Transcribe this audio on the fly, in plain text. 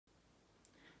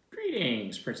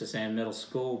Greetings, Princess Anne Middle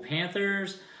School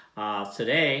Panthers.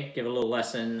 Today, give a little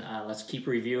lesson. Let's keep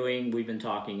reviewing. We've been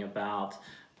talking about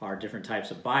our different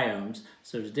types of biomes.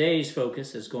 So today's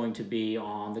focus is going to be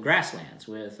on the grasslands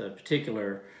with a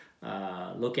particular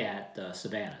look at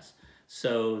savannas.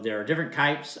 So there are different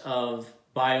types of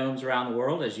biomes around the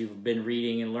world, as you've been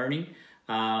reading and learning.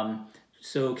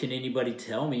 So can anybody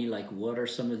tell me, like, what are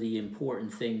some of the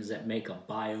important things that make a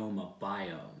biome a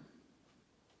biome?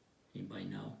 Anybody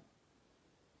know?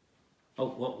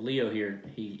 Oh, well, Leo here,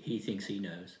 he thinks he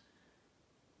knows.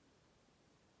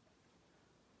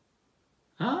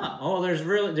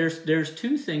 There's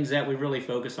two things that we really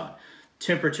focus on.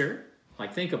 Temperature,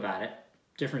 like think about it,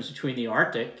 difference between the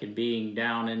Arctic and being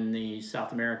down in the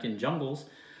South American jungles,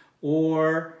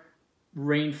 or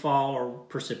rainfall or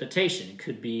precipitation. It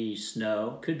could be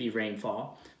snow, could be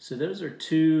rainfall. So those are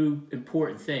two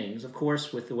important things. Of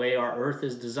course, with the way our Earth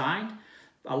is designed,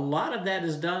 a lot of that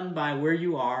is done by where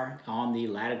you are on the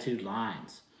latitude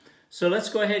lines. So let's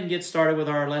go ahead and get started with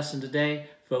our lesson today,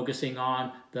 focusing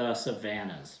on the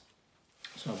savannas.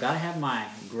 So I've got to have my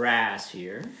grass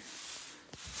here.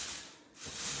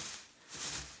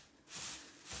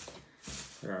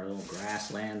 There are little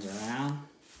grasslands around.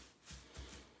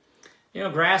 You know,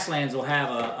 grasslands will have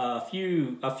a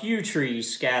few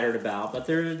trees scattered about, but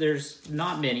there's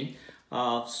not many.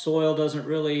 Soil doesn't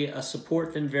really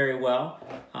support them very well.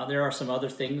 There are some other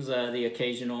things, the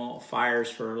occasional fires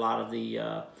for a lot of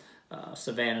the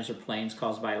savannas or plains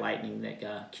caused by lightning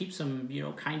that keeps them,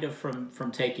 kind of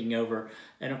from taking over.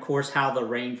 And of course, how the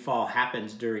rainfall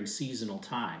happens during seasonal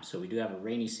time. So we do have a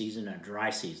rainy season and a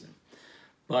dry season.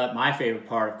 But my favorite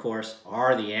part, of course,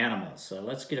 are the animals. So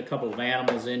let's get a couple of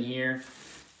animals in here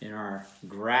in our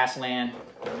grassland.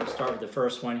 Let's start with the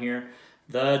first one here,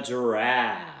 the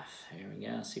giraffe. Here we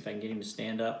go. See if I can get him to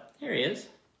stand up. There he is.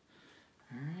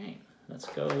 All right. Let's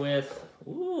go with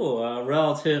a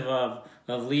relative of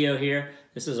Leo here.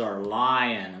 This is our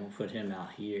lion. We'll put him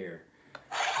out here.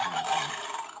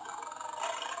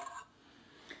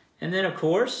 And then, of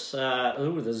course,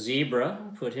 the zebra.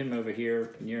 We'll put him over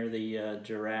here near the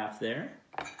giraffe there.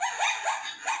 Of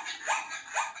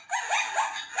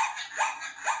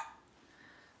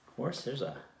course, it's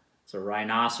a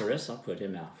rhinoceros. I'll put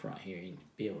him out front here. You can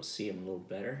be able to see him a little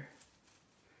better.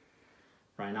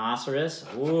 Rhinoceros.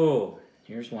 Whoa,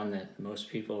 here's one that most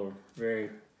people are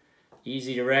very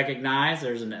easy to recognize.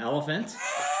 There's an elephant.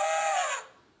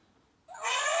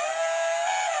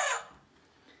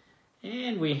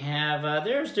 And we have,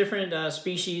 there's different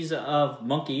species of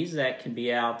monkeys that can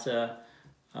be out there,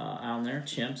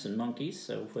 chimps and monkeys.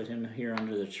 So we'll put him here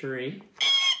under the tree.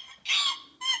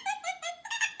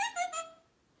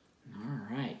 All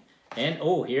right. And,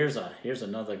 here's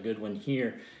another good one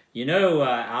here. You know,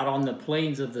 out on the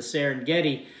plains of the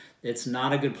Serengeti, it's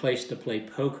not a good place to play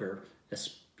poker,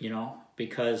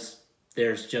 because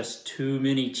there's just too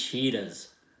many cheetahs.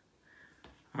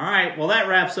 All right, well, that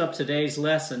wraps up today's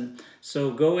lesson.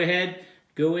 So go ahead,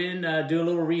 go in, do a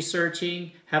little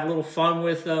researching, have a little fun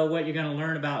with what you're going to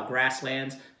learn about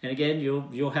grasslands. And again,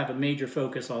 you'll have a major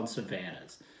focus on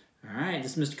savannas. All right,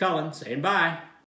 this is Mr. Cullen saying bye.